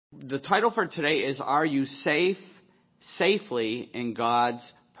The title for today is, Are You Safely in God's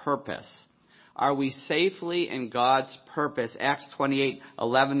Purpose? Are we safely in God's purpose? Acts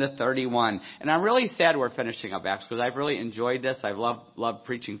 28:11-31. And I'm really sad we're finishing up Acts because I've really enjoyed this. I've loved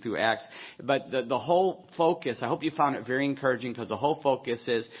preaching through Acts. But the whole focus, I hope you found it very encouraging, because the whole focus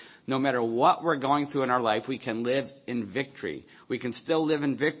is no matter what we're going through in our life, we can live in victory. We can still live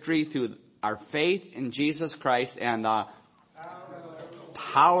in victory through our faith in Jesus Christ and the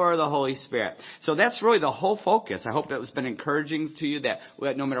power of the Holy Spirit. So that's really the whole focus. I hope that has been encouraging to you, that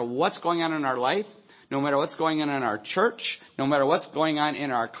no matter what's going on in our life, no matter what's going on in our church, no matter what's going on in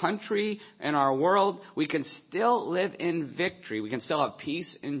our country, in our world, we can still live in victory. We can still have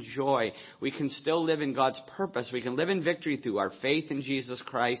peace and joy. We can still live in God's purpose. We can live in victory through our faith in Jesus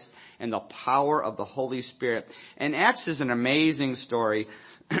Christ and the power of the Holy Spirit. And Acts is an amazing story.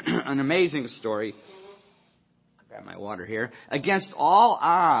 An amazing story. Grab my water here. Against all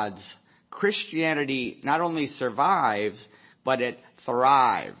odds, Christianity not only survives, but it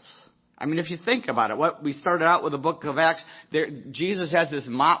thrives. I mean, if you think about it, what we started out with the book of Acts, Jesus has this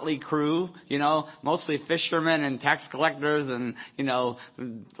motley crew, mostly fishermen and tax collectors and,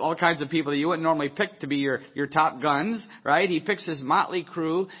 all kinds of people that you wouldn't normally pick to be your top guns, right? He picks his motley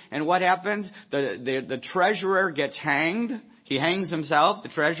crew, and what happens? The treasurer gets hanged. He hangs himself, the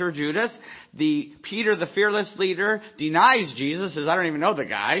treasurer Judas. Peter, the fearless leader, denies Jesus, says, I don't even know the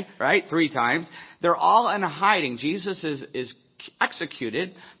guy, right? 3 times. They're all in hiding. Jesus is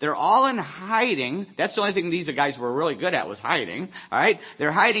executed. They're all in hiding. That's the only thing these guys were really good at, was hiding. All right?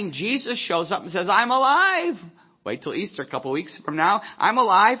 They're hiding. Jesus shows up and says, I'm alive. Wait till Easter, a couple weeks from now. I'm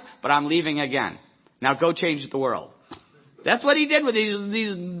alive, but I'm leaving again. Now go change the world. That's what he did with these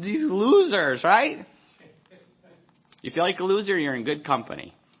losers, right? You feel like a loser, you're in good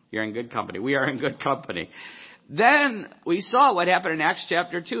company. You're in good company. We are in good company. Then we saw what happened in Acts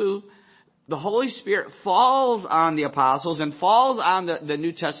chapter 2. The Holy Spirit falls on the apostles and falls on the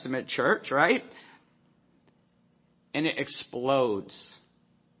New Testament church, right? And it explodes.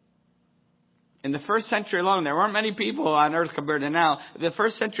 In the first century alone, there weren't many people on earth compared to now. The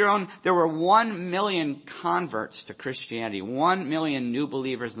first century alone, there were 1 million converts to Christianity. 1 million new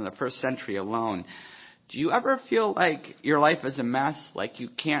believers in the first century alone. Do you ever feel like your life is a mess, like you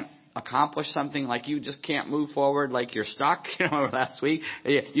can't accomplish something, like you just can't move forward, like you're stuck, last week?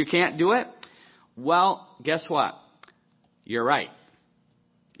 You can't do it? Well, guess what? You're right.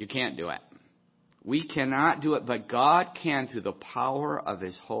 You can't do it. We cannot do it, but God can through the power of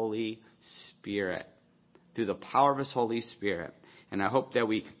His Holy Spirit. Through the power of His Holy Spirit. And I hope that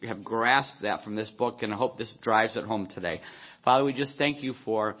we have grasped that from this book, and I hope this drives it home today. Father, we just thank you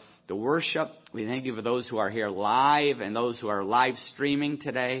for the worship. We thank you for those who are here live and those who are live streaming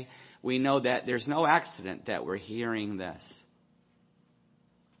today. We know that there's no accident that we're hearing this.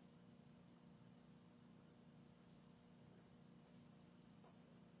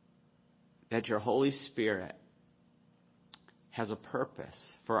 That your Holy Spirit has a purpose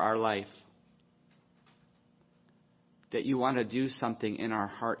for our life. That you want to do something in our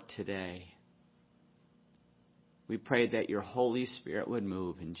heart today. We pray that your Holy Spirit would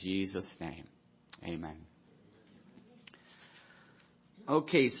move in Jesus' name. Amen.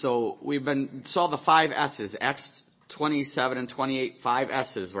 Okay, so saw the 5 S's. Acts 27 and 28, 5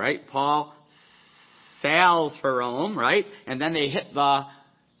 S's, right? Paul sails for Rome, right? And then they hit the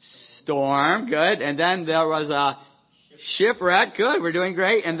storm, good. And then there was a shipwreck, good. We're doing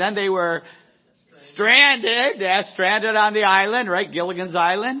great. And then they were stranded on the island, right? Gilligan's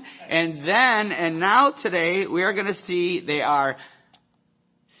Island. And now today, we are going to see they are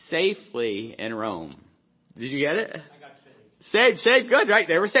safely in Rome. Did you get it? I got Saved, good, right?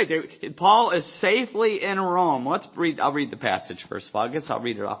 They were saved. Paul is safely in Rome. I'll read the passage first of all. I guess I'll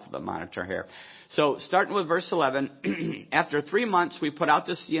read it off of the monitor here. So, starting with verse 11, after 3 months, we put out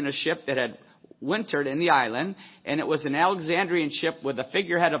to sea in a ship that had wintered in the island, and it was an Alexandrian ship with the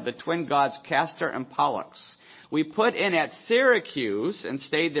figurehead of the twin gods Castor and Pollux. We put in at Syracuse and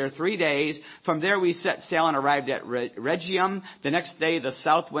stayed there 3 days. From there we set sail and arrived at Rhegium. The next day the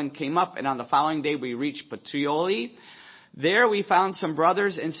south wind came up, and on the following day we reached Puteoli. There we found some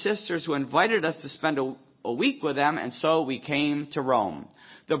brothers and sisters who invited us to spend a week with them, and so we came to Rome.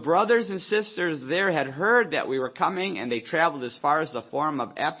 The brothers and sisters there had heard that we were coming, and they traveled as far as the Forum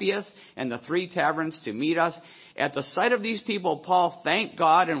of Appius and the 3 taverns to meet us. At the sight of these people, Paul thanked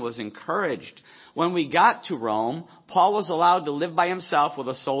God and was encouraged. When we got to Rome, Paul was allowed to live by himself with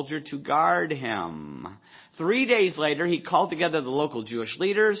a soldier to guard him. 3 days later, he called together the local Jewish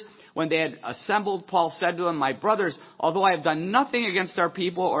leaders. When they had assembled, Paul said to them, "My brothers, although I have done nothing against our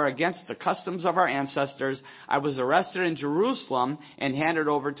people or against the customs of our ancestors, I was arrested in Jerusalem and handed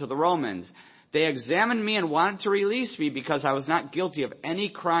over to the Romans. They examined me and wanted to release me because I was not guilty of any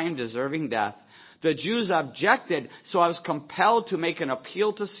crime deserving death. The Jews objected, so I was compelled to make an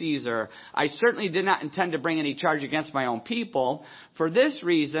appeal to Caesar. I certainly did not intend to bring any charge against my own people. For this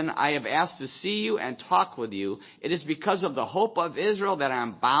reason, I have asked to see you and talk with you. It is because of the hope of Israel that I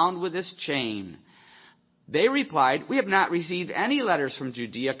am bound with this chain." They replied, "We have not received any letters from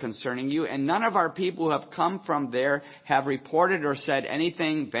Judea concerning you, and none of our people who have come from there have reported or said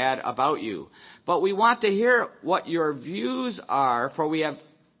anything bad about you. But we want to hear what your views are, for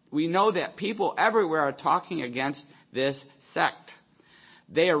we know that people everywhere are talking against this sect."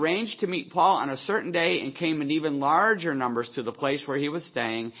 They arranged to meet Paul on a certain day and came in even larger numbers to the place where he was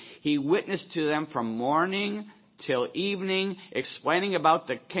staying. He witnessed to them from morning till evening, explaining about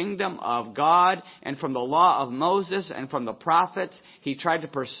the kingdom of God and from the law of Moses and from the prophets. He tried to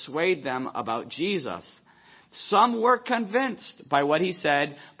persuade them about Jesus. Some were convinced by what he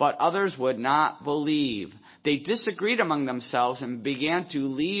said, but others would not believe. They disagreed among themselves and began to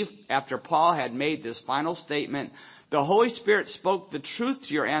leave after Paul had made this final statement. "The Holy Spirit spoke the truth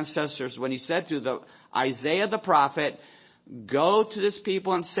to your ancestors when he said through Isaiah the prophet, 'Go to this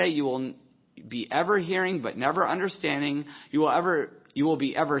people and say, you will be ever hearing but never understanding. You will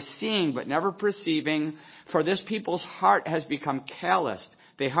be ever seeing but never perceiving. For this people's heart has become calloused.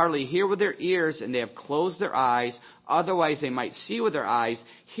 They hardly hear with their ears, and they have closed their eyes. Otherwise they might see with their eyes,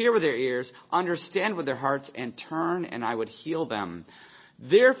 hear with their ears, understand with their hearts, and turn, and I would heal them.'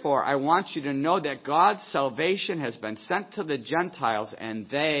 Therefore, I want you to know that God's salvation has been sent to the Gentiles, and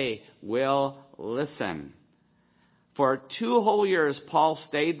they will listen." For 2 whole years, Paul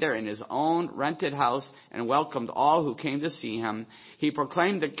stayed there in his own rented house and welcomed all who came to see him. He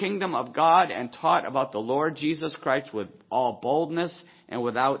proclaimed the kingdom of God and taught about the Lord Jesus Christ with all boldness and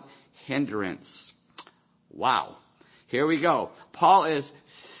without hindrance. Wow. Here we go. Paul is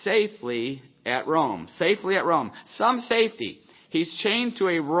safely at Rome. Safely at Rome. Some safety. He's chained to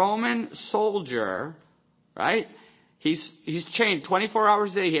a Roman soldier, right? He's chained 24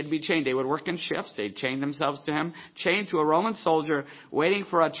 hours a day. He had to be chained. They would work in shifts. They'd chain themselves to him. Chained to a Roman soldier waiting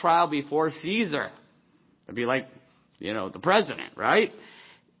for a trial before Caesar. It'd be like, the president, right?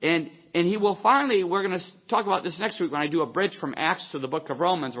 And he will finally, we're going to talk about this next week when I do a bridge from Acts to the book of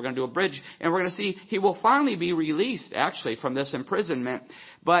Romans. We're going to do a bridge, and we're going to see he will finally be released, actually, from this imprisonment.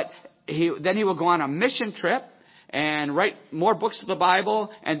 But then he will go on a mission trip and write more books of the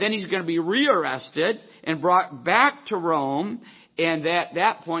Bible, and then he's going to be rearrested and brought back to Rome, and at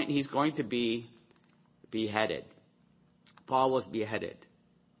that point he's going to be beheaded. Paul was beheaded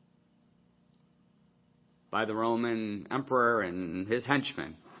by the Roman emperor and his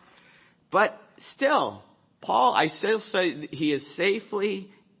henchmen. But still, Paul, I still say he is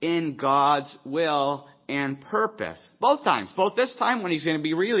safely in God's will and purpose. Both times. Both this time when he's going to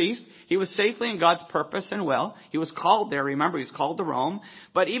be released, he was safely in God's purpose and will. He was called there, remember, he's called to Rome.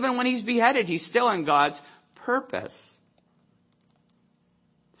 But even when he's beheaded, he's still in God's purpose.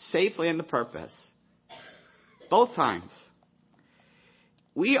 Safely in the purpose. Both times.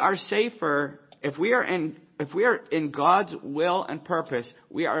 We are safer if we are in God's will and purpose.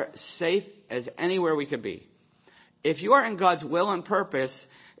 We are safe as anywhere we could be. If you are in God's will and purpose,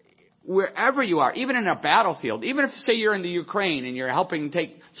 wherever you are, even in a battlefield, even if, say, you're in the Ukraine and you're helping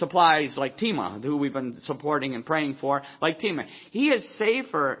take supplies like Tima, who we've been supporting and praying for, like Tima. He is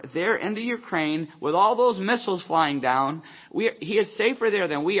safer there in the Ukraine with all those missiles flying down. He is safer there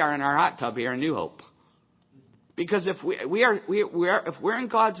than we are in our hot tub here in New Hope. Because if we're in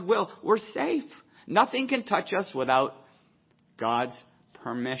God's will, we're safe. Nothing can touch us without God's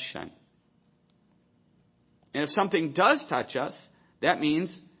permission. And if something does touch us, that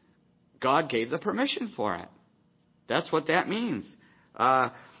means God gave the permission for it. That's what that means.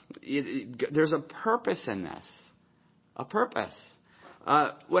 There's a purpose in this. A purpose.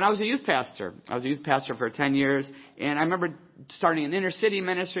 When I was a youth pastor for 10 years, and I remember starting an inner city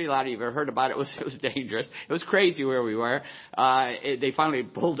ministry. A lot of you have heard about it. It was dangerous. It was crazy where we were. They finally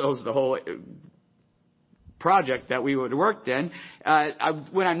bulldozed the whole project that we would worked in. I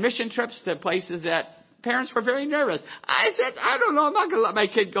went on mission trips to places that parents were very nervous. I said, I don't know, I'm not going to let my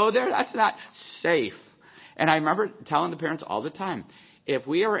kid go there. That's not safe. And I remember telling the parents all the time, if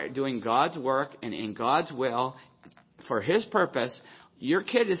we are doing God's work and in God's will for His purpose, your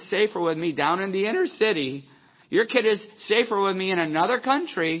kid is safer with me down in the inner city. Your kid is safer with me in another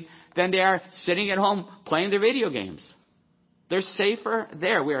country than they are sitting at home playing their video games. They're safer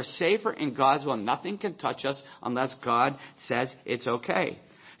there. We are safer in God's will. Nothing can touch us unless God says it's okay.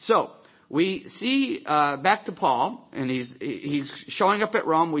 So, we see back to Paul, and he's showing up at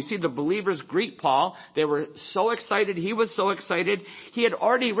Rome. We see the believers greet Paul. They were so excited. He was so excited. He had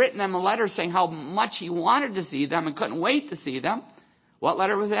already written them a letter saying how much he wanted to see them and couldn't wait to see them. What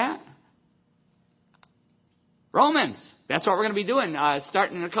letter was that? Romans. That's what we're going to be doing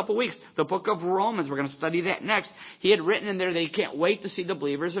starting in a couple weeks. The book of Romans. We're going to study that next. He had written in there that he can't wait to see the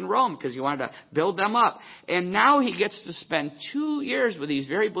believers in Rome because he wanted to build them up. And now he gets to spend 2 years with these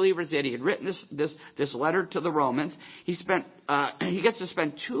very believers that he had written this letter to the Romans. He gets to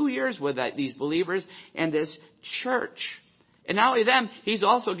spend 2 years with these believers and this church. And not only them, he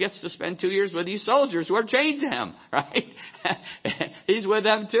also gets to spend 2 years with these soldiers who are chained to him, right? He's with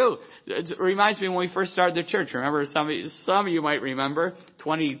them too. It reminds me when we first started the church. Remember, some of you might remember,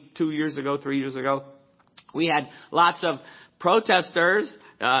 22 years ago, 3 years ago, we had lots of protesters,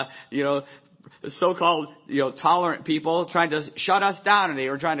 so-called, tolerant people trying to shut us down, and they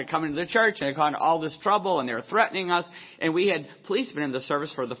were trying to come into the church, and they caused all this trouble, and they were threatening us, and we had policemen in the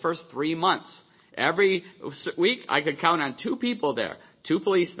service for the first 3 months. Every week, I could count on 2 people there. 2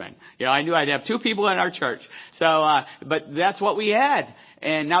 policemen. I knew I'd have 2 people in our church. So, but that's what we had.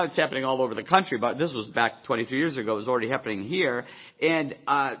 And now it's happening all over the country. But this was back 23 years ago. It was already happening here. And,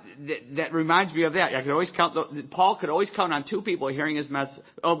 that reminds me of that. I could always Paul could always count on 2 people hearing his message.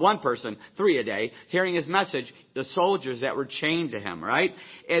 1 person, 3 a day, hearing his message. The soldiers that were chained to him, right?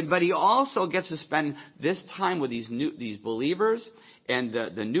 But he also gets to spend this time with these believers. And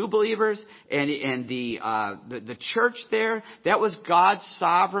the new believers and the church there, that was God's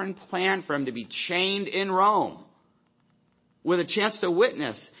sovereign plan for him to be chained in Rome with a chance to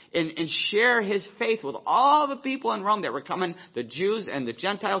witness and share his faith with all the people in Rome that were coming, the Jews and the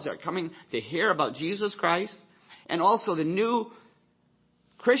Gentiles that are coming to hear about Jesus Christ, and also the new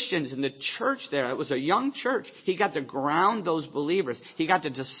Christians in the church there. It was a young church. He got to ground those believers. He got to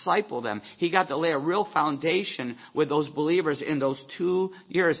disciple them. He got to lay a real foundation with those believers in those 2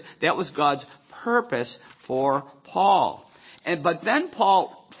 years. That was God's purpose for Paul. But then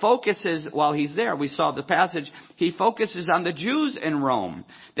Paul focuses, while he's there, we saw the passage, he focuses on the Jews in Rome.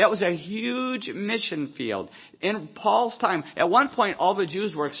 That was a huge mission field. In Paul's time, at one point, all the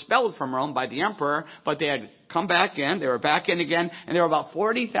Jews were expelled from Rome by the emperor, but they had come back in. They were back in again, and there were about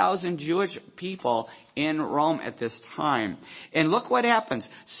 40,000 Jewish people in Rome at this time. And look what happens.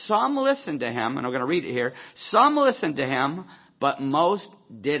 Some listened to him, and I'm going to read it here. Some listened to him, but most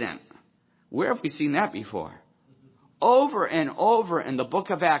didn't. Where have we seen that before? Over and over in the book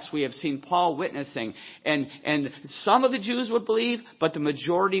of Acts, we have seen Paul witnessing. And some of the Jews would believe, but the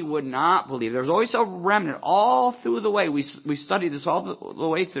majority would not believe. There's always a remnant all through the way. We study this all the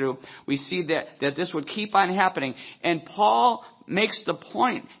way through. We see that this would keep on happening. And Paul makes the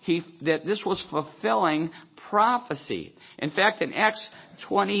point that this was fulfilling prophecy. In fact, in Acts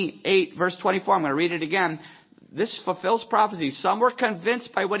 28, verse 24, I'm going to read it again. This fulfills prophecy. Some were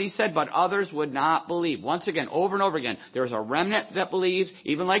convinced by what he said, but others would not believe. Once again, over and over again, there's a remnant that believes.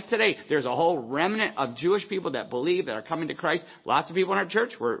 Even like today, there's a whole remnant of Jewish people that believe, that are coming to Christ. Lots of people in our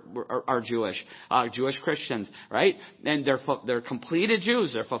church are Jewish, Jewish Christians, right? And they're completed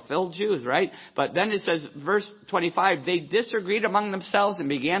Jews. They're fulfilled Jews, right? But then it says, verse 25, they disagreed among themselves and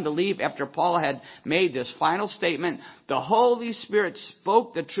began to leave after Paul had made this final statement. The Holy Spirit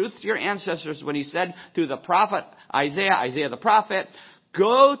spoke the truth to your ancestors when he said through the prophet Isaiah the prophet,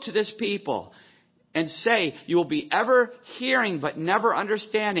 go to this people and say, you will be ever hearing but never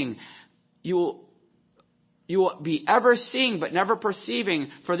understanding. You will be ever seeing but never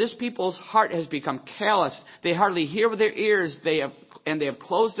perceiving, for this people's heart has become callous. They hardly hear with their ears, they have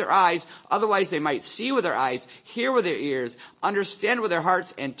closed their eyes. Otherwise they might see with their eyes, hear with their ears, understand with their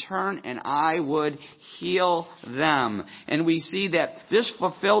hearts, and turn, and I would heal them. And we see that this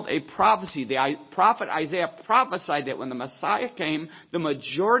fulfilled a prophecy. The prophet Isaiah prophesied that when the Messiah came, the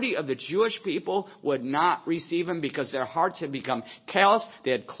majority of the Jewish people would not receive him because their hearts had become callous.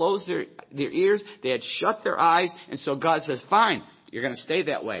 They had closed their ears. They had shut their eyes. And so God says, fine, you're going to stay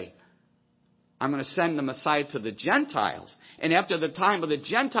that way. I'm going to send the Messiah to the Gentiles. And after the time of the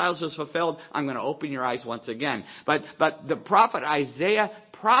Gentiles is fulfilled, I'm going to open your eyes once again. But the prophet Isaiah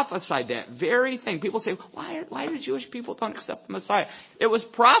prophesied that very thing. People say, why do Jewish people don't accept the Messiah? It was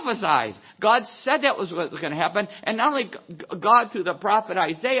prophesied. God said that was what was going to happen. And not only God through the prophet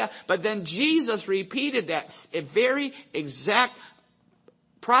Isaiah, but then Jesus repeated that very exact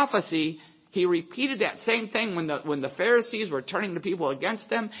prophecy. He repeated that same thing when the Pharisees were turning the people against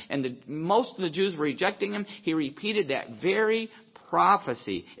him and most of the Jews were rejecting him. He repeated that very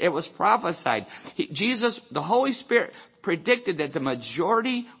prophecy. It was prophesied. Jesus, the Holy Spirit, predicted that the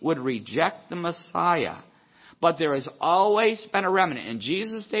majority would reject the Messiah. But there has always been a remnant. In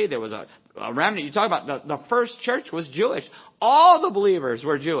Jesus' day, there was a remnant. You talk about the first church was Jewish. All the believers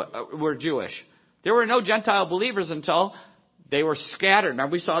were Jewish. There were no Gentile believers until they were scattered.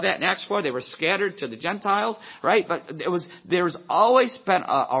 Remember, we saw that in Acts 4. They were scattered to the Gentiles, right? But there's always been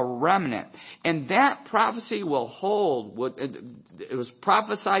a remnant. And that prophecy will hold. It was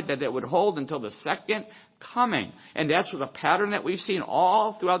prophesied that it would hold until the second coming. And that's the pattern that we've seen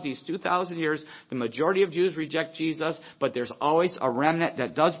all throughout these 2,000 years. The majority of Jews reject Jesus, but there's always a remnant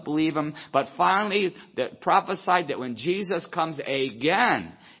that does believe him. But finally, that prophesied that when Jesus comes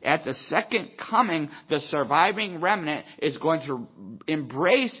again, at the second coming, the surviving remnant is going to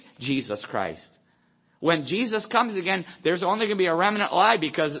embrace Jesus Christ. When Jesus comes again, there's only going to be a remnant alive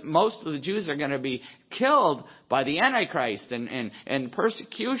because most of the Jews are going to be killed by the Antichrist and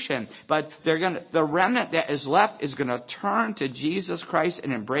persecution. But the remnant that is left is going to turn to Jesus Christ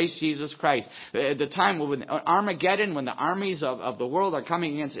and embrace Jesus Christ. At the time when Armageddon, when the armies of the world are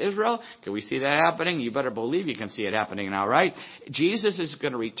coming against Israel, can we see that happening? You better believe you can see it happening now, right? Jesus is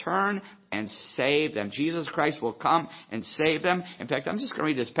going to return and save them. Jesus Christ will come and save them. In fact, I'm just going to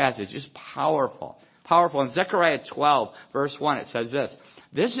read this passage. It's powerful. Powerful. In Zechariah 12, verse 1, it says this.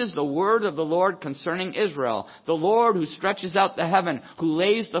 This is the word of the Lord concerning Israel, the Lord who stretches out the heaven, who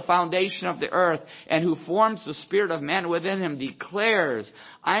lays the foundation of the earth, and who forms the spirit of man within him, declares,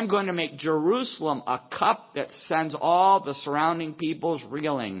 I'm going to make Jerusalem a cup that sends all the surrounding peoples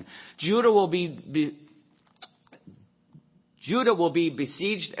reeling. Judah will be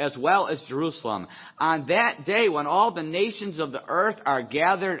besieged as well as Jerusalem. On that day when all the nations of the earth are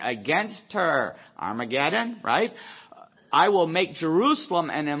gathered against her, Armageddon, right? I will make Jerusalem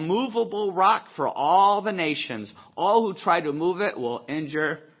an immovable rock for all the nations. All who try to move it will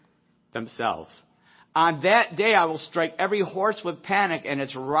injure themselves. On that day I will strike every horse with panic and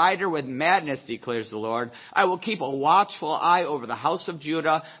its rider with madness, declares the Lord. I will keep a watchful eye over the house of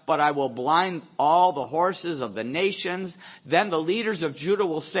Judah, but I will blind all the horses of the nations. Then the leaders of Judah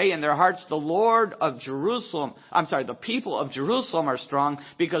will say in their hearts, the people of Jerusalem are strong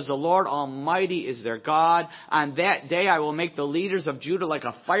because the Lord Almighty is their God. On that day I will make the leaders of Judah like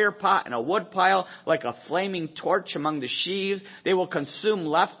a fire pot and a wood pile, like a flaming torch among the sheaves. They will consume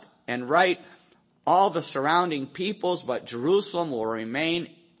left and right all the surrounding peoples, but Jerusalem will remain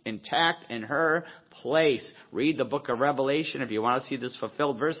intact in her place. Read the book of Revelation if you want to see this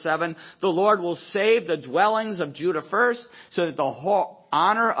fulfilled. Verse 7, the Lord will save the dwellings of Judah first, so that the whole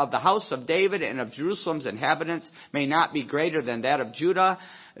honor of the house of David and of Jerusalem's inhabitants may not be greater than that of Judah.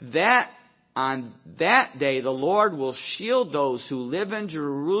 On that day, the Lord will shield those who live in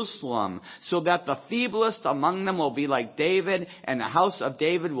Jerusalem, so that the feeblest among them will be like David, and the house of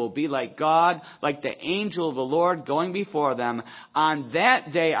David will be like God, like the angel of the Lord going before them. On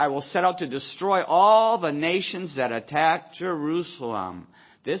that day, I will set out to destroy all the nations that attack Jerusalem.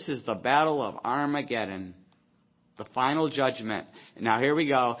 This is the battle of Armageddon. The final judgment. Now here we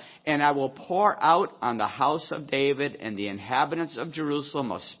go. And I will pour out on the house of David and the inhabitants of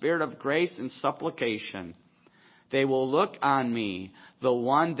Jerusalem a spirit of grace and supplication. They will look on me, the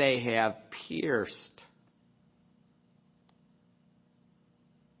one they have pierced.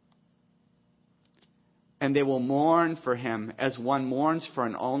 And they will mourn for him as one mourns for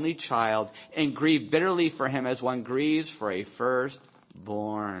an only child, and grieve bitterly for him as one grieves for a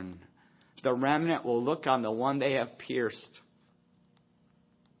firstborn. The remnant will look on the one they have pierced.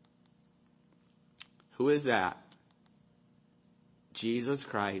 Who is that? Jesus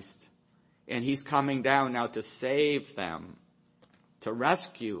Christ. And he's coming down now to save them, to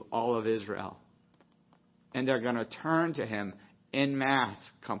rescue all of Israel. And they're going to turn to him en masse,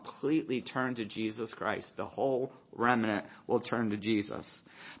 completely turn to Jesus Christ. The whole remnant will turn to Jesus.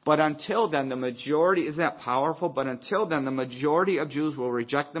 But until then, the majority, isn't that powerful? But until then, the majority of Jews will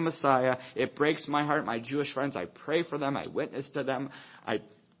reject the Messiah. It breaks my heart. My Jewish friends, I pray for them. I witness to them. I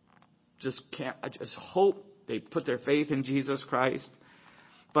just hope they put their faith in Jesus Christ.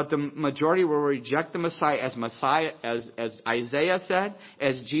 But the majority will reject the Messiah, as Isaiah said,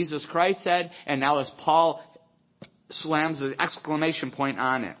 as Jesus Christ said, and now as Paul slams the exclamation point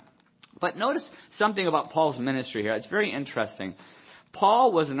on it. But notice something about Paul's ministry here. It's very interesting.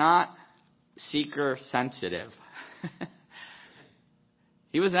 Paul was not seeker sensitive.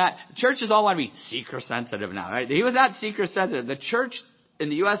 He was not. Churches all want to be seeker sensitive now, right? He was not seeker sensitive. The church in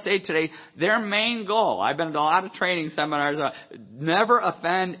the USA today, their main goal, I've been to a lot of training seminars, never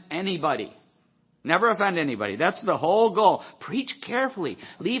offend anybody. Never offend anybody. That's the whole goal. Preach carefully.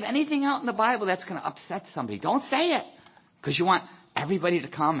 Leave anything out in the Bible that's going to upset somebody. Don't say it. Because you want everybody to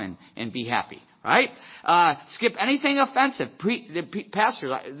come and be happy, right? Skip anything offensive. The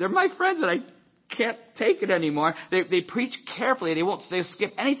pastors, they're my friends, and I can't take it anymore. They preach carefully. They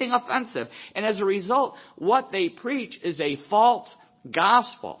skip anything offensive. And as a result, what they preach is a false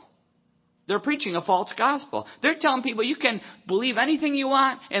gospel. They're preaching a false gospel. They're telling people you can believe anything you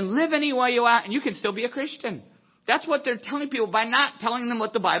want and live any way you want, and you can still be a Christian. That's what they're telling people by not telling them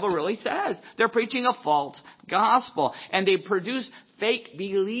what the Bible really says. They're preaching a false gospel. And they produce fake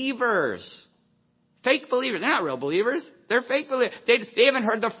believers. Fake believers. They're not real believers. They're fake believers. They haven't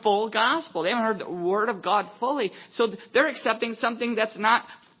heard the full gospel. They haven't heard the Word of God fully. So they're accepting something that's not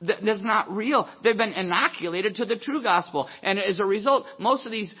real. They've been inoculated to the true gospel. And as a result, most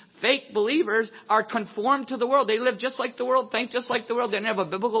of these fake believers are conformed to the world. They live just like the world, think just like the world. They don't have a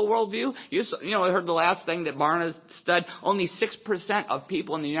biblical worldview. I heard the last thing that Barna said, only 6% of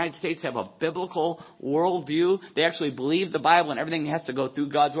people in the United States have a biblical worldview. They actually believe the Bible and everything has to go through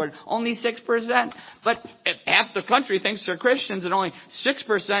God's Word. Only 6%. But if half the country thinks they're Christians and only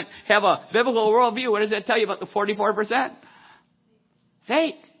 6% have a biblical worldview, what does that tell you about the 44%?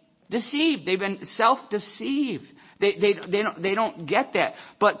 Fake. Deceived. They've been self-deceived. They don't get that.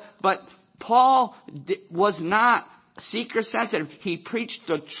 But Paul was not seeker sensitive. He preached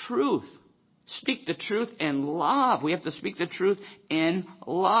the truth. Speak the truth in love. We have to speak the truth in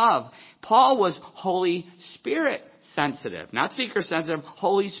love. Paul was Holy Spirit sensitive, not seeker sensitive,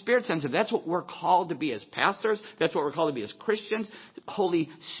 Holy Spirit sensitive. That's what we're called to be as pastors. That's what we're called to be as Christians. Holy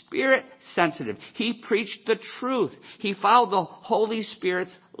Spirit sensitive. He preached the truth. He followed the Holy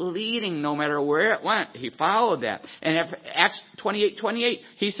Spirit's leading no matter where it went. He followed that. And in Acts 28:28,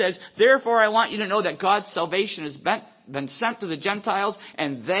 he says, therefore I want you to know that God's salvation has been sent to the Gentiles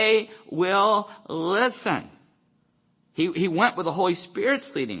and they will listen. He went with the Holy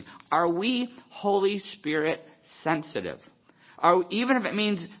Spirit's leading. Are we Holy Spirit sensitive? Even if it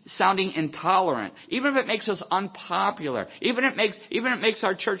means sounding intolerant, even if it makes us unpopular, even if it makes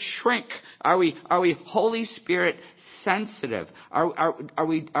our church shrink, are we Holy Spirit sensitive? Are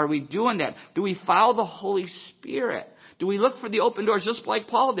we doing that? Do we follow the Holy Spirit? Do we look for the open doors just like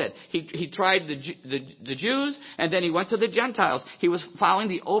Paul did? He tried the Jews and then he went to the Gentiles. He was following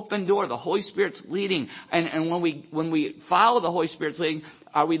the open door, the Holy Spirit's leading. And when we follow the Holy Spirit's leading,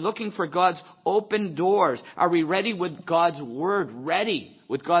 are we looking for God's open doors? Are we ready with God's Word? Ready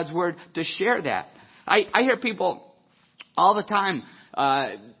with God's Word to share that? I hear people all the time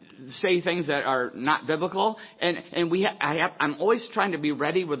say things that are not biblical, and I'm always trying to be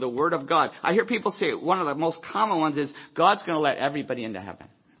ready with the Word of God. I hear people say one of the most common ones is God's going to let everybody into heaven.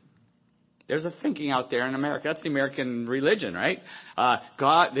 There's a thinking out there in America. That's the American religion, right?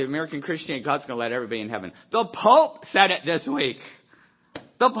 The American Christianity, God's going to let everybody in heaven. The Pope said it this week.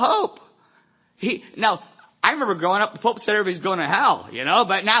 The Pope. I remember growing up, the Pope said everybody's going to hell,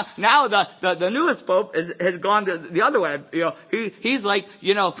 but now the newest Pope has gone to the other way. He's like,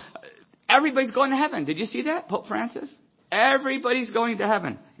 everybody's going to heaven. Did you see that? Pope Francis? Everybody's going to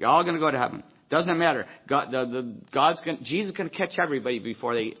heaven. You're all going to go to heaven. Doesn't matter. Jesus is going to catch everybody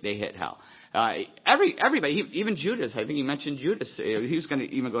before they hit hell. Everybody, even Judas, I think he mentioned Judas, he was going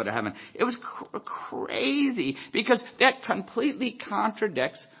to even go to heaven. It was crazy because that completely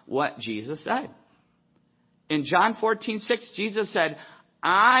contradicts what Jesus said. In John 14:6, Jesus said,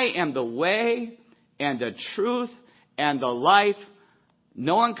 I am the way and the truth and the life.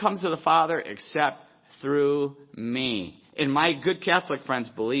 No one comes to the Father except through me. And my good Catholic friends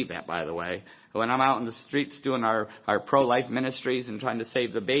believe that, by the way. When I'm out in the streets doing our pro-life ministries and trying to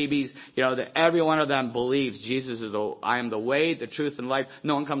save the babies, that every one of them believes Jesus is I am the way, the truth, and life.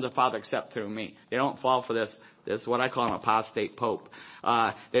 No one comes to the Father except through me. They don't fall for this what I call an apostate pope.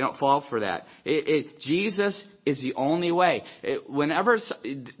 They don't fall for that. Jesus is the only way.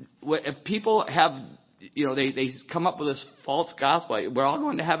 If people have, they come up with this false gospel, we're all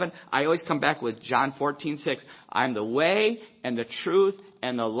going to heaven, I always come back with John 14:6. I'm the way and the truth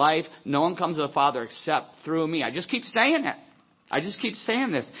and the life. No one comes to the Father except through me. I just keep saying it. I just keep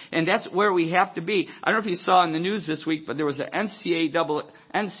saying this. And that's where we have to be. I don't know if you saw in the news this week, but there was an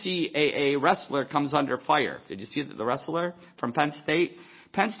NCAA wrestler comes under fire. Did you see the wrestler from Penn State?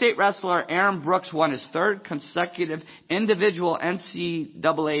 Penn State wrestler Aaron Brooks won his third consecutive individual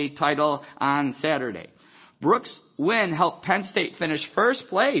NCAA title on Saturday. Brooks' win helped Penn State finish first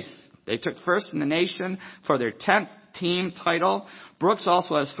place. They took first in the nation for their 10th team title. Brooks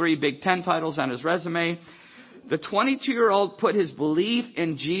also has 3 Big Ten titles on his resume. The 22-year-old put his belief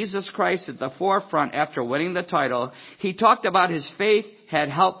in Jesus Christ at the forefront after winning the title. He talked about his faith had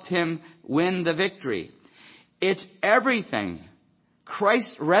helped him win the victory. It's everything.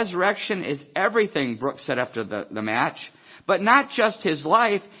 Christ's resurrection is everything, Brooks said after the match. But not just his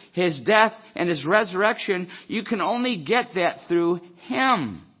life, his death, and his resurrection. You can only get that through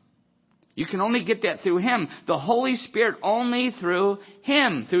him. You can only get that through him. The Holy Spirit only through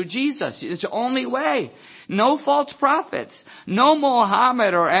him, through Jesus. It's the only way. No false prophets. No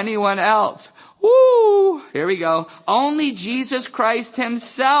Muhammad or anyone else. Woo! Here we go. Only Jesus Christ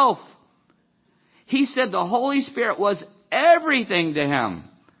himself. He said the Holy Spirit was everything to him.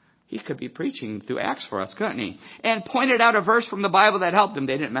 He could be preaching through Acts for us, couldn't he? And pointed out a verse from the Bible that helped him.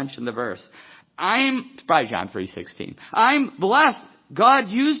 They didn't mention the verse. It's probably John 3:16. I'm blessed. God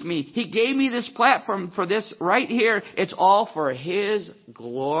used me. He gave me this platform for this right here. It's all for his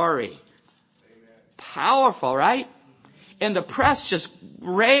glory. Amen. Powerful, right? And the press just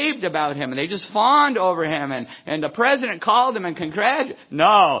raved about him, and they just fawned over him, and the president called him and congratulated.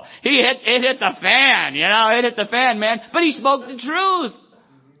 No, it hit the fan, it hit the fan, man. But he spoke the truth.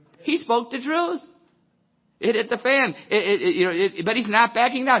 He spoke the truth. It hit the fan. But he's not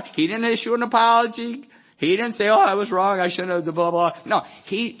backing down. He didn't issue an apology. He didn't say, I was wrong. I shouldn't have, blah, blah. No,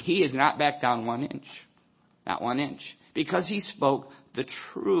 he is not back down 1 inch. Not 1 inch. Because he spoke the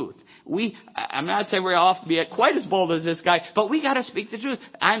truth. I'm not saying we all have to be quite as bold as this guy, but we got to speak the truth.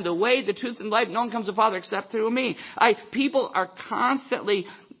 I'm the way, the truth, and life. No one comes to the Father except through me. People are constantly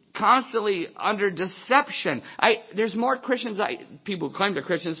under deception. There's more Christians, people who claim they're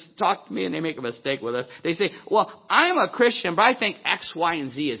Christians talk to me and they make a mistake with us. They say, well, I'm a Christian, but I think X, Y, and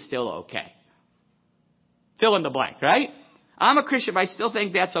Z is still okay. Fill in the blank, right? I'm a Christian, but I still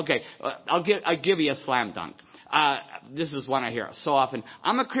think that's okay. I'll give you a slam dunk. This is one I hear so often.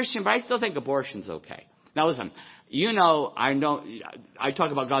 I'm a Christian, but I still think abortion's okay. Now listen, I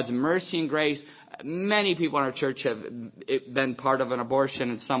talk about God's mercy and grace. Many people in our church have been part of an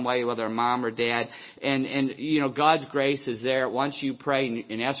abortion in some way, whether mom or dad. And God's grace is there. Once you pray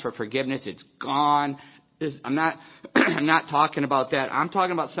and ask for forgiveness, it's gone. I'm not talking about that. I'm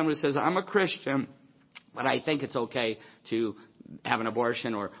talking about someone who says, I'm a Christian, but I think it's okay to have an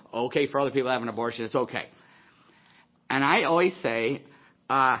abortion, or okay for other people to have an abortion. It's okay. And I always say,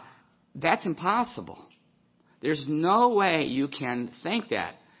 that's impossible. There's no way you can think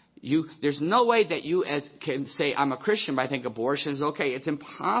that. There's no way that you can say, I'm a Christian, but I think abortion is okay. It's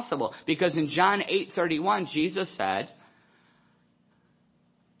impossible. Because in John 8:31, Jesus said,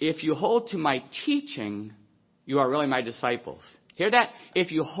 if you hold to my teaching, you are really my disciples. Hear that?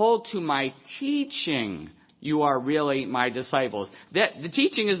 If you hold to my teaching, you are really my disciples. The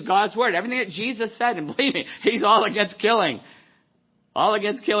teaching is God's word. Everything that Jesus said, and believe me, he's all against killing. All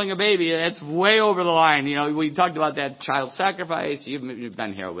against killing a baby. That's way over the line. We talked about that child sacrifice. You've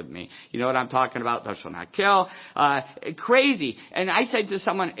been here with me. You know what I'm talking about. Thou shalt not kill. Crazy. And I said to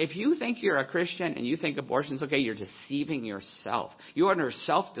someone, if you think you're a Christian and you think abortion's okay, you're deceiving yourself. You're under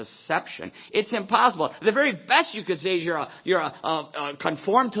self-deception. It's impossible. The very best you could say is you're a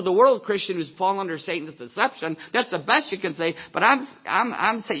conformed to the world Christian who's fallen under Satan's deception. That's the best you can say. But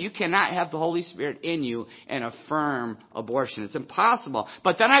I'm saying you cannot have the Holy Spirit in you and affirm abortion. It's impossible.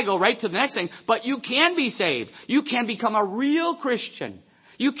 But then I go right to the next thing. But you can be saved. You can become a real Christian.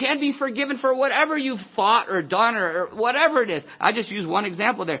 You can be forgiven for whatever you've thought or done or whatever it is. I just use one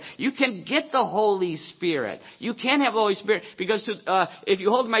example there. You can get the Holy Spirit. You can have the Holy Spirit because if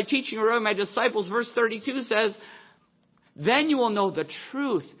you hold my teaching or my disciples, verse 32 says, then you will know the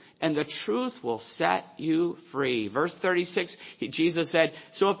truth, and the truth will set you free. Verse 36, Jesus said,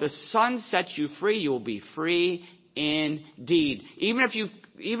 so if the Son sets you free, you will be free indeed. Even if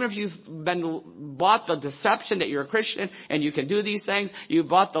you've been bought the deception that you're a Christian and you can do these things, you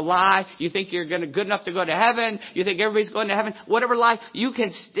bought the lie, you think you're good enough to go to heaven, you think everybody's going to heaven, whatever lie, you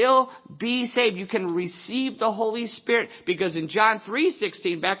can still be saved. You can receive the Holy Spirit, because in John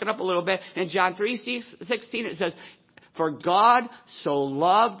 3:16, back it up a little bit, in John 3:16 it says, for God so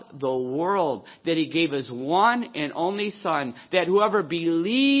loved the world that he gave his one and only Son, that whoever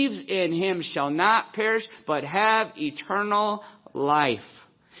believes in him shall not perish, but have eternal life.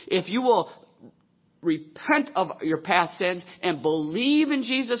 If you will repent of your past sins and believe in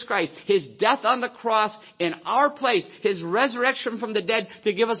Jesus Christ, his death on the cross in our place, his resurrection from the dead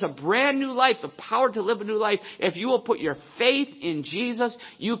to give us a brand new life, the power to live a new life. If you will put your faith in Jesus,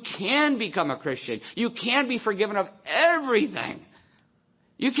 you can become a Christian. You can be forgiven of everything.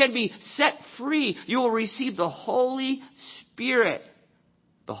 You can be set free. You will receive the Holy Spirit.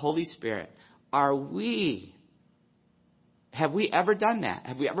 The Holy Spirit. Have we ever done that?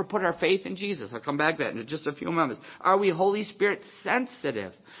 Have we ever put our faith in Jesus? I'll come back to that in just a few moments. Are we Holy Spirit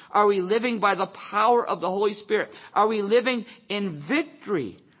sensitive? Are we living by the power of the Holy Spirit? Are we living in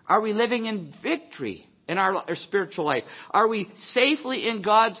victory? Are we living in victory in our spiritual life? Are we safely in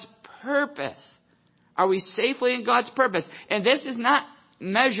God's purpose? Are we safely in God's purpose? And this is not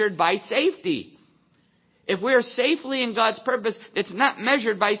measured by safety. If we are safely in God's purpose, it's not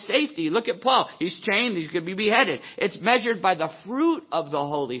measured by safety. Look at Paul. He's chained. He's going to be beheaded. It's measured by the fruit of the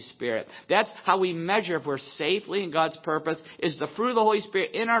Holy Spirit. That's how we measure if we're safely in God's purpose, is the fruit of the Holy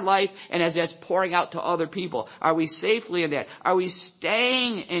Spirit in our life and as that's pouring out to other people. Are we safely in that? Are we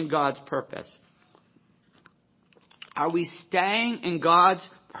staying in God's purpose? Are we staying in God's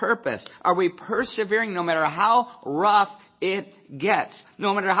purpose? Are we persevering no matter how rough it gets?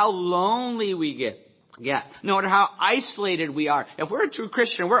 No matter how lonely we get? No matter how isolated we are. If we're a true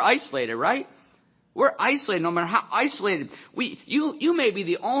Christian, we're isolated, right? We're isolated no matter how isolated. You may be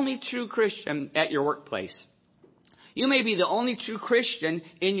the only true Christian at your workplace. You may be the only true Christian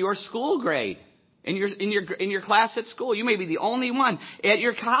in your school grade. In your class at school, you may be the only one. At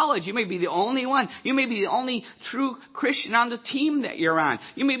your college, you may be the only one. You may be the only true Christian on the team that you're on.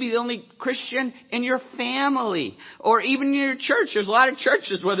 You may be the only Christian in your family, or even in your church. There's a lot of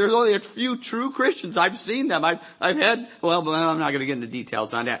churches where there's only a few true Christians. I've seen them. I've had. Well, I'm not going to get into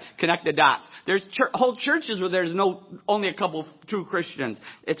details on that. Connect the dots. There's whole churches where there's only a couple of true Christians.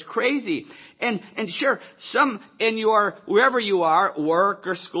 It's crazy. And sure, some in your wherever you are, work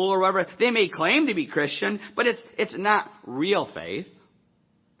or school or wherever, they may claim to be Christian, but it's not real faith.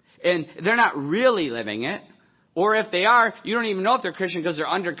 And they're not really living it. Or if they are, you don't even know if they're Christian because they're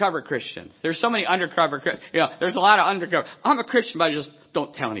undercover Christians. There's so many undercover, there's a lot of undercover. I'm a Christian, but I just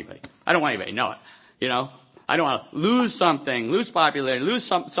don't tell anybody. I don't want anybody to know it. I don't want to lose something, lose popularity, lose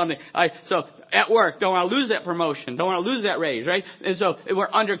something. So at work, don't want to lose that promotion, don't want to lose that raise, right? And so we're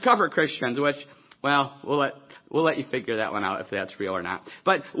undercover Christians, which, well, we'll let you figure that one out if that's real or not.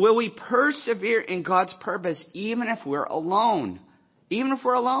 But will we persevere in God's purpose even if we're alone? Even if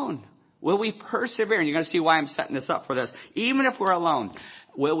we're alone. Will we persevere? And you're going to see why I'm setting this up for this. Even if we're alone,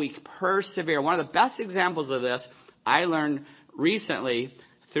 will we persevere? One of the best examples of this I learned recently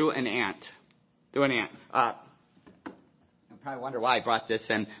through an aunt. You probably wonder why I brought this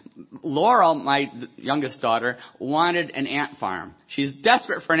in. Laurel, my youngest daughter, wanted an ant farm. She's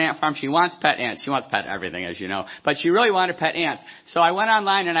desperate for an ant farm. She wants pet ants. She wants pet everything, as you know. But she really wanted pet ants. So I went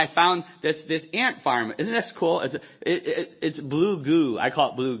online and I found this ant farm. Isn't this cool? It's blue goo. I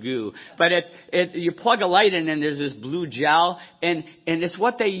call it blue goo. But you plug a light in and there's this blue gel. And it's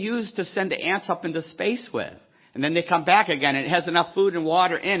what they use to send the ants up into space with. And then they come back again, and it has enough food and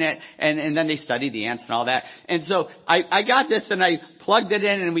water in it, and then they study the ants and all that. And so I got this, and I plugged it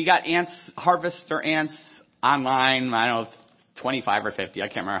in, and we got harvester ants online. I don't know, 25 or 50. I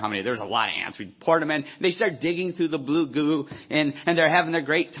can't remember how many. There's a lot of ants. We poured them in. They start digging through the blue goo, and they're having a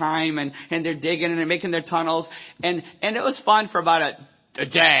great time, and they're digging, and they're making their tunnels. And it was fun for about a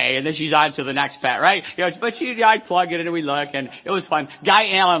day, and then she's on to the next pet, right? But I'd plug it in and we look, and it was fun.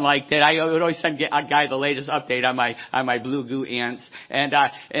 Guy Allen liked it. I would always send a guy the latest update on my blue goo ants.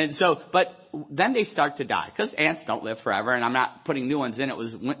 But then they start to die, because ants don't live forever, and I'm not putting new ones in. It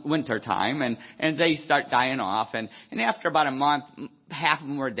was winter time, and they start dying off, and after about a month, half of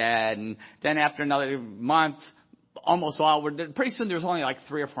them were dead, and then after another month, almost all were dead. Pretty soon there's only like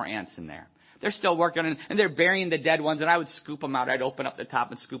 3 or 4 ants in there. They're still working, and they're burying the dead ones, and I would scoop them out. I'd open up the top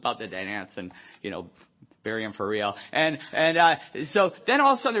and scoop out the dead ants and, bury them for real. So then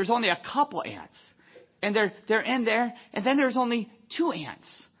all of a sudden there's only a couple ants, and they're in there, and then there's only 2 ants.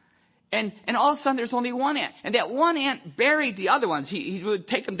 And all of a sudden there's only 1 ant. And that 1 ant buried the other ones. He would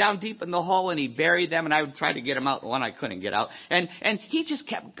take them down deep in the hole and he buried them, and I would try to get them out. The one I couldn't get out. And he just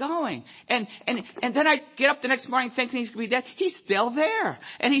kept going. And then I'd get up the next morning thinking he's going to be dead. He's still there.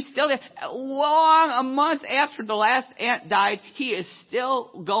 And he's still there. A month after the last ant died, he is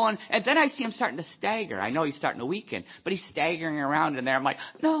still going. And then I see him starting to stagger. I know he's starting to weaken, but he's staggering around in there. I'm like,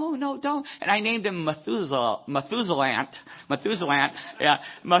 no, don't. And I named him Methuselah. Yeah.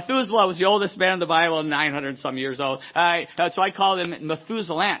 Methuselah was the oldest man in the Bible, 900 some years old. So I called him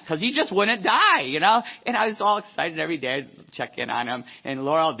Methuselah, because he just wouldn't die, And I was all excited every day to check in on him. And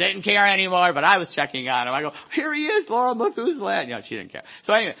Laurel didn't care anymore, but I was checking on him. I go, here he is, Laurel Methuselah. She didn't care.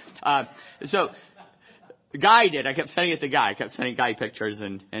 So anyway, the guy did. I kept sending it to Guy. I kept sending Guy pictures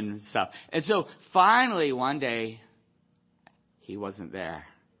and stuff. And so finally one day, he wasn't there.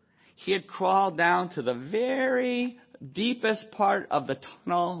 He had crawled down to the very deepest part of the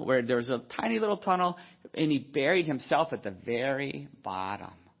tunnel, where there's a tiny little tunnel, and he buried himself at the very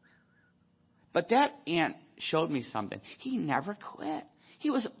bottom. But that ant showed me something. He never quit. He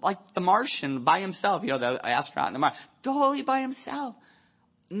was like the Martian by himself, the astronaut in the Mars, totally by himself.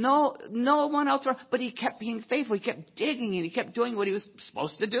 No one else around. But he kept being faithful. He kept digging, and he kept doing what he was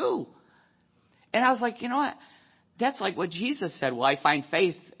supposed to do. And I was like, you know what? That's like what Jesus said. Will I find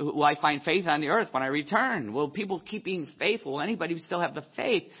faith on the earth when I return? Will people keep being faithful? Will anybody still have the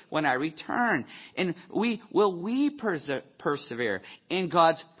faith when I return? And will we persevere in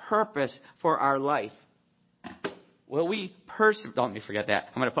God's purpose for our life? Will we persevere? Don't let me forget that.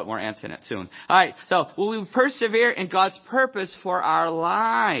 I'm going to put more ants in it soon. All right. So will we persevere in God's purpose for our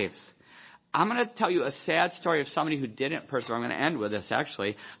lives? I'm going to tell you a sad story of somebody who didn't persevere. I'm going to end with this,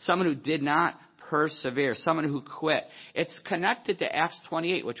 actually. Someone who did not persevere. Someone who quit. It's connected to Acts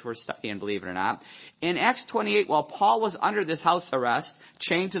 28, which we're studying, believe it or not. In Acts 28, while Paul was under this house arrest,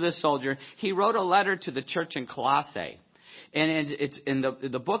 chained to this soldier, he wrote a letter to the church in Colossae. And it's in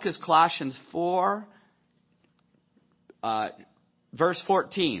the book is Colossians 4, verse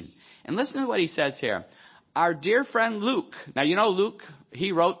 14. And listen to what he says here. Our dear friend Luke. Now, you know Luke,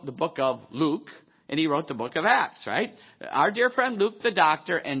 he wrote the book of Luke, and he wrote the book of Acts, right? Our dear friend Luke the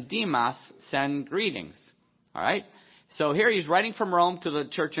doctor and Demas send greetings. All right? So here he's writing from Rome to the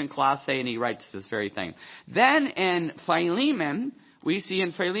church in Colossae, and he writes this very thing. Then in Philemon, we see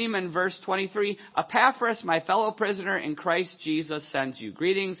in Philemon verse 23, Epaphras, my fellow prisoner in Christ Jesus, sends you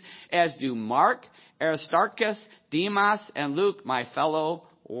greetings, as do Mark, Aristarchus, Demas, and Luke, my fellow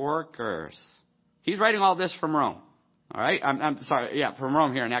workers. He's writing all this from Rome. All right? I'm sorry. Yeah, from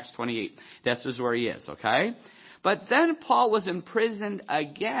Rome here in Acts 28. This is where he is, okay? But then Paul was imprisoned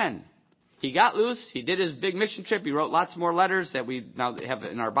again. He got loose. He did his big mission trip. He wrote lots more letters that we now have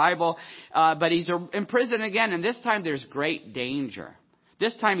in our Bible. But he's in prison again, and this time there's great danger.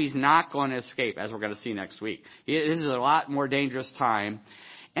 This time he's not going to escape, as we're going to see next week. This is a lot more dangerous time.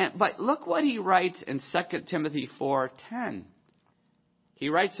 But look what he writes in 2 Timothy 4:10. He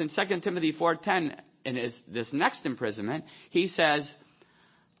writes in 2 Timothy 4:10, in this next imprisonment, he says,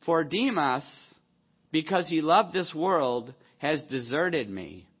 for Demas, because he loved this world, has deserted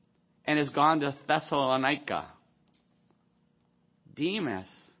me and has gone to Thessalonica. Demas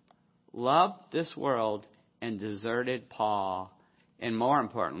loved this world and deserted Paul. And more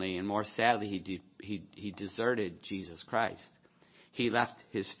importantly, and more sadly, he deserted Jesus Christ. He left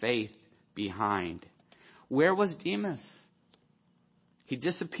his faith behind. Where was Demas? He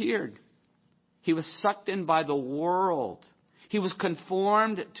disappeared. He was sucked in by the world. He was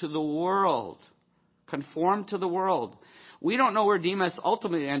conformed to the world. Conformed to the world. We don't know where Demas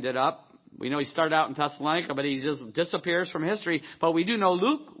ultimately ended up. We know he started out in Thessalonica, but he just disappears from history. But we do know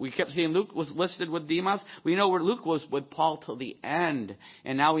Luke. We kept seeing Luke was listed with Demas. We know where Luke was with Paul till the end.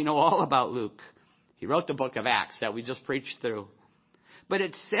 And now we know all about Luke. He wrote the book of Acts that we just preached through. But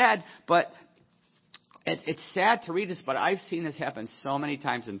it's sad, it's sad to read this, but I've seen this happen so many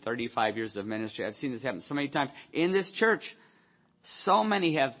times in 35 years of ministry. I've seen this happen so many times in this church. So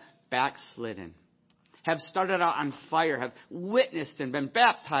many have backslidden, have started out on fire, have witnessed and been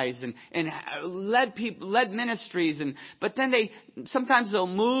baptized and led ministries, but then sometimes they'll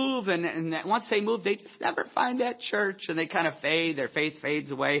move, and once they move, they just never find that church, and they kind of fade. Their faith fades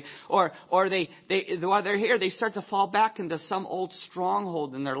away, or they while they're here, they start to fall back into some old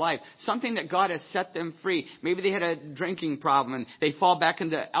stronghold in their life, something that God has set them free. Maybe they had a drinking problem, and they fall back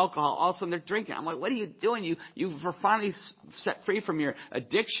into alcohol. All of a sudden, they're drinking. I'm like, what are you doing? You were finally set free from your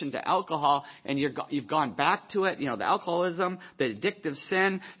addiction to alcohol, and you've gone back to it, the alcoholism, the addictive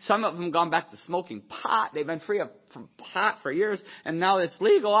sin. Some of them gone back to smoking pot. They've been free from pot for years, and now it's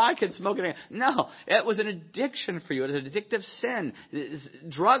legal. I can smoke it again. No, it was an addiction for you. It was an addictive sin.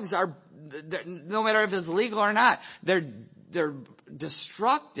 Drugs are, no matter if it's legal or not, they're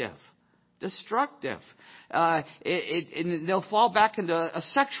destructive. And they'll fall back into a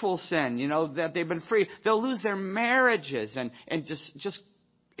sexual sin, that they've been free. They'll lose their marriages and just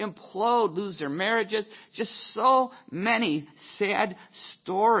implode, lose their marriages. Just so many sad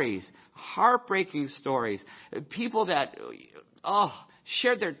stories, heartbreaking stories. People that,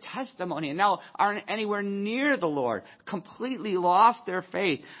 shared their testimony and now aren't anywhere near the Lord, completely lost their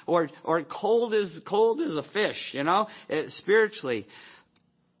faith, or cold as a fish, spiritually.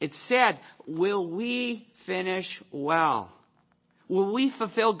 It's sad. Will we finish well? Will we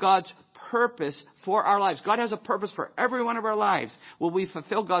fulfill God's purpose for our lives? God has a purpose for every one of our lives. Will we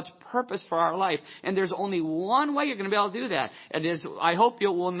fulfill God's purpose for our life? And there's only one way you're going to be able to do that. It is, I hope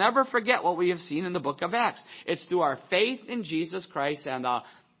you will never forget what we have seen in the book of Acts. It's through our faith in Jesus Christ and the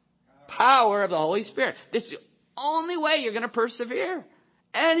power of the Holy Spirit. This is the only way you're going to persevere.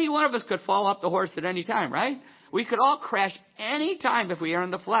 Any one of us could fall off the horse at any time, right? We could all crash any time if we are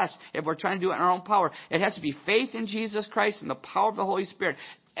in the flesh, if we're trying to do it in our own power. It has to be faith in Jesus Christ and the power of the Holy Spirit.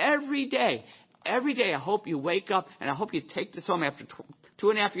 Every day, I hope you wake up, and I hope you take this home after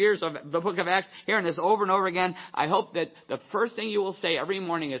 2.5 years of the book of Acts, hearing this over and over again. I hope that the first thing you will say every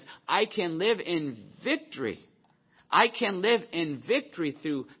morning is, I can live in victory. I can live in victory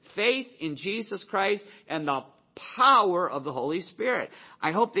through faith in Jesus Christ and the power of the Holy Spirit.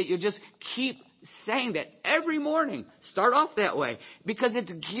 I hope that you just keep saying that every morning. Start off that way because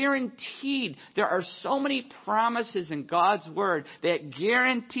it's guaranteed. There are so many promises in God's Word that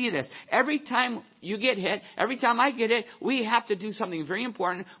guarantee this. Every time you get hit, every time I get hit, we have to do something very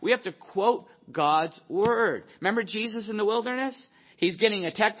important. We have to quote God's Word. Remember Jesus in the wilderness? He's getting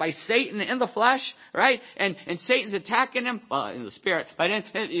attacked by Satan in the flesh, right? And Satan's attacking him, well, in the spirit. But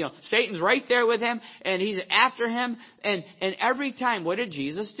Satan's right there with him, and he's after him. And every time, what did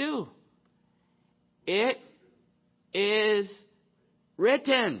Jesus do? It is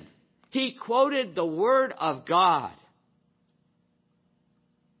written. He quoted the Word of God.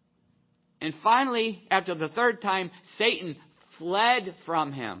 And finally, after the third time, Satan fled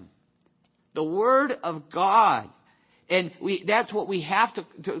from him. The Word of God. And that's what we have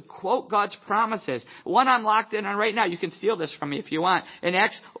to quote God's promises. One I'm locked in on right now. You can steal this from me if you want. In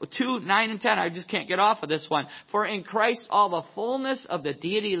Acts 2, 9 and 10, I just can't get off of this one. For in Christ all the fullness of the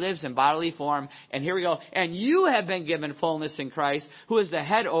deity lives in bodily form. And here we go. And you have been given fullness in Christ, who is the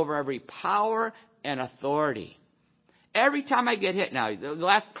head over every power and authority. Every time I get hit now, the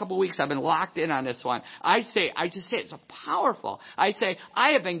last couple of weeks I've been locked in on this one. I just say it's so powerful. I say,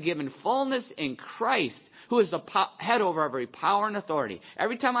 I have been given fullness in Christ, who is the head over every power and authority.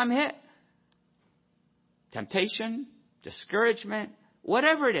 Every time I'm hit, temptation, discouragement,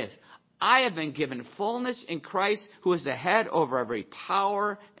 whatever it is, I have been given fullness in Christ, who is the head over every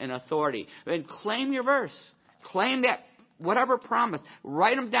power and authority. And claim your verse. Claim that. Whatever promise,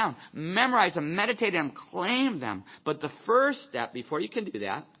 write them down, memorize them, meditate on them, claim them. But the first step, before you can do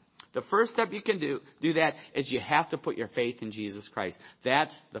that, the first step you can do that is you have to put your faith in Jesus Christ.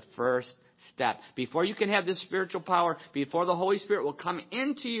 That's the first step. Before you can have this spiritual power, before the Holy Spirit will come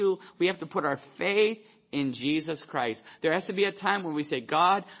into you, we have to put our faith in Jesus Christ. There has to be a time when we say,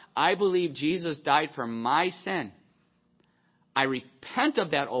 God, I believe Jesus died for my sin. I repent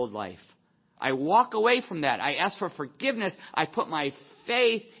of that old life. I walk away from that. I ask for forgiveness. I put my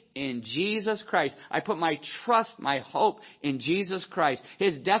faith in Jesus Christ. I put my trust, my hope in Jesus Christ.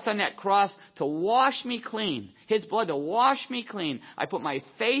 His death on that cross to wash me clean. His blood to wash me clean. I put my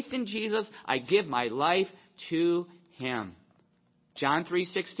faith in Jesus. I give my life to Him. John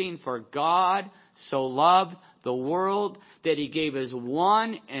 3:16, for God so loved the world that He gave His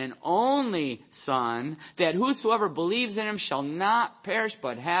one and only Son, that whosoever believes in Him shall not perish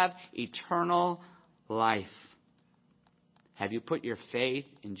but have eternal life. Have you put your faith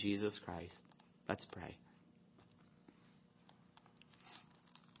in Jesus Christ? Let's pray.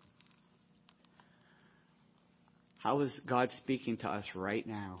 How is God speaking to us right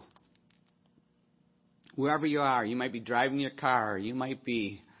now? Wherever you are, you might be driving your car, you might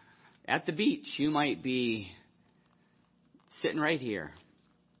be at the beach, you might be sitting right here.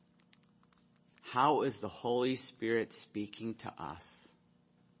 How is the Holy Spirit speaking to us?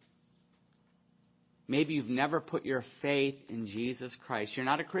 Maybe you've never put your faith in Jesus Christ. You're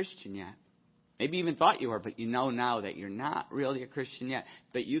not a Christian yet. Maybe you even thought you were, but you know now that you're not really a Christian yet.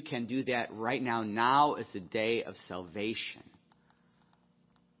 But you can do that right now. Now is the day of salvation.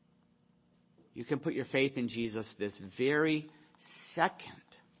 You can put your faith in Jesus this very second.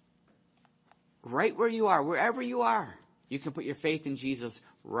 Right where you are, wherever you are. You can put your faith in Jesus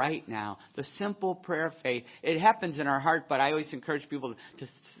right now. The simple prayer of faith. It happens in our heart, but I always encourage people to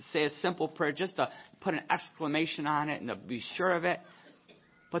say a simple prayer, just to put an exclamation on it and to be sure of it.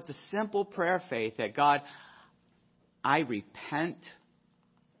 But the simple prayer of faith that God, I repent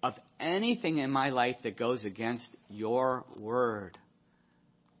of anything in my life that goes against your word.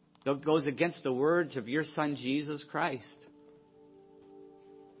 That goes against the words of your Son, Jesus Christ.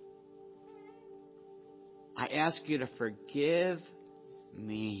 I ask you to forgive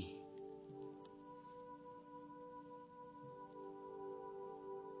me.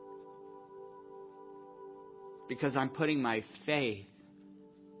 Because I'm putting my faith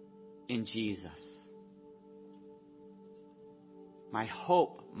in Jesus. My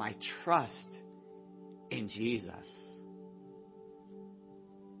hope, my trust in Jesus.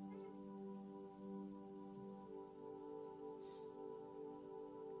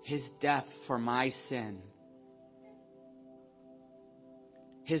 His death for my sin.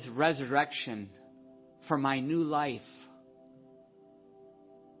 His resurrection for my new life.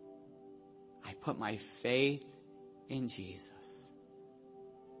 I put my faith in Jesus.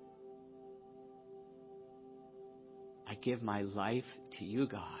 I give my life to you,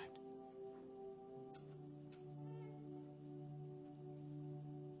 God.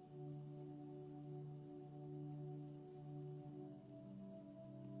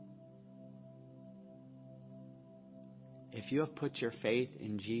 if you have put your faith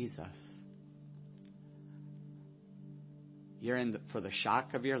in Jesus, you're in for the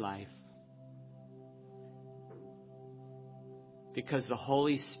shock of your life. Because the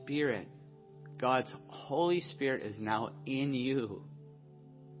Holy Spirit, God's Holy Spirit, is now in you.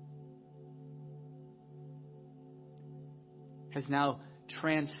 Has now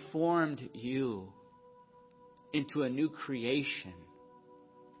transformed you into a new creation.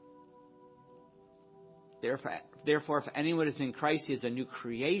 Therefore, if anyone is in Christ, he is a new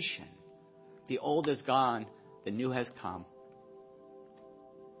creation. The old is gone, the new has come.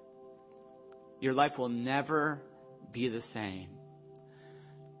 Your life will never be the same.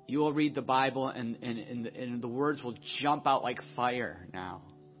 You will read the Bible and the words will jump out like fire now.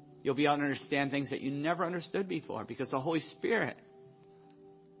 You'll be able to understand things that you never understood before because the Holy Spirit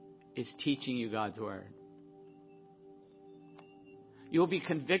is teaching you God's Word. You will be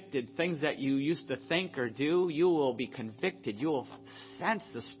convicted. Things that you used to think or do, you will be convicted. You will sense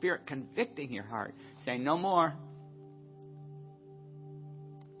the Spirit convicting your heart, saying, no more.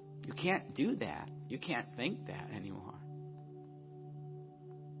 You can't do that. You can't think that anymore.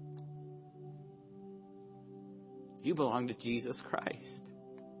 You belong to Jesus Christ.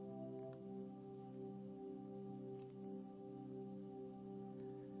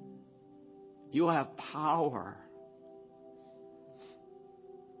 You will have power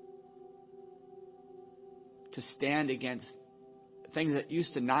to stand against things that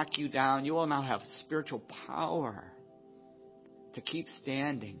used to knock you down. You will now have spiritual power to keep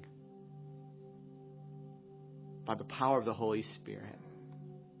standing by the power of the Holy Spirit.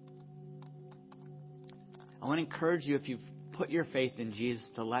 I want to encourage you, if you've put your faith in Jesus,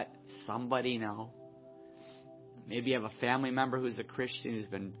 to let somebody know. Maybe you have a family member who's a Christian who's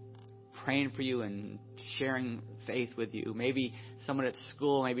been praying for you and sharing faith with you. Maybe someone at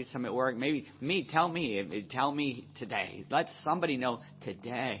school, maybe someone at work, maybe me. Tell me today. Let somebody know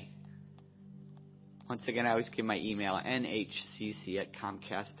today. Once again, I always give my email,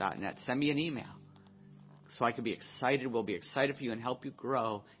 nhcc@comcast.net. Send me an email so I can be excited. We'll be excited for you and help you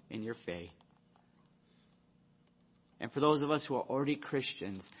grow in your faith. And for those of us who are already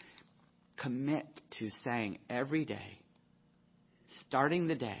Christians, commit to saying every day, starting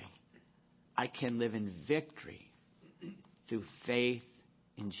the day, I can live in victory through faith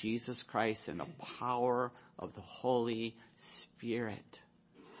in Jesus Christ and the power of the Holy Spirit.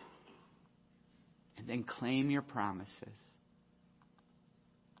 And then claim your promises.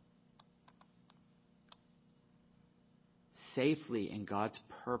 Safely in God's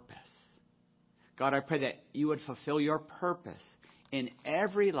purpose. God, I pray that you would fulfill your purpose in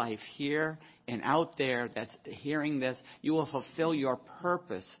every life here and out there that's hearing this. You will fulfill your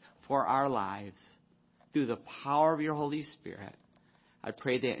purpose for our lives through the power of your Holy Spirit. I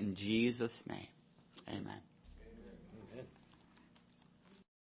pray that in Jesus' name. Amen.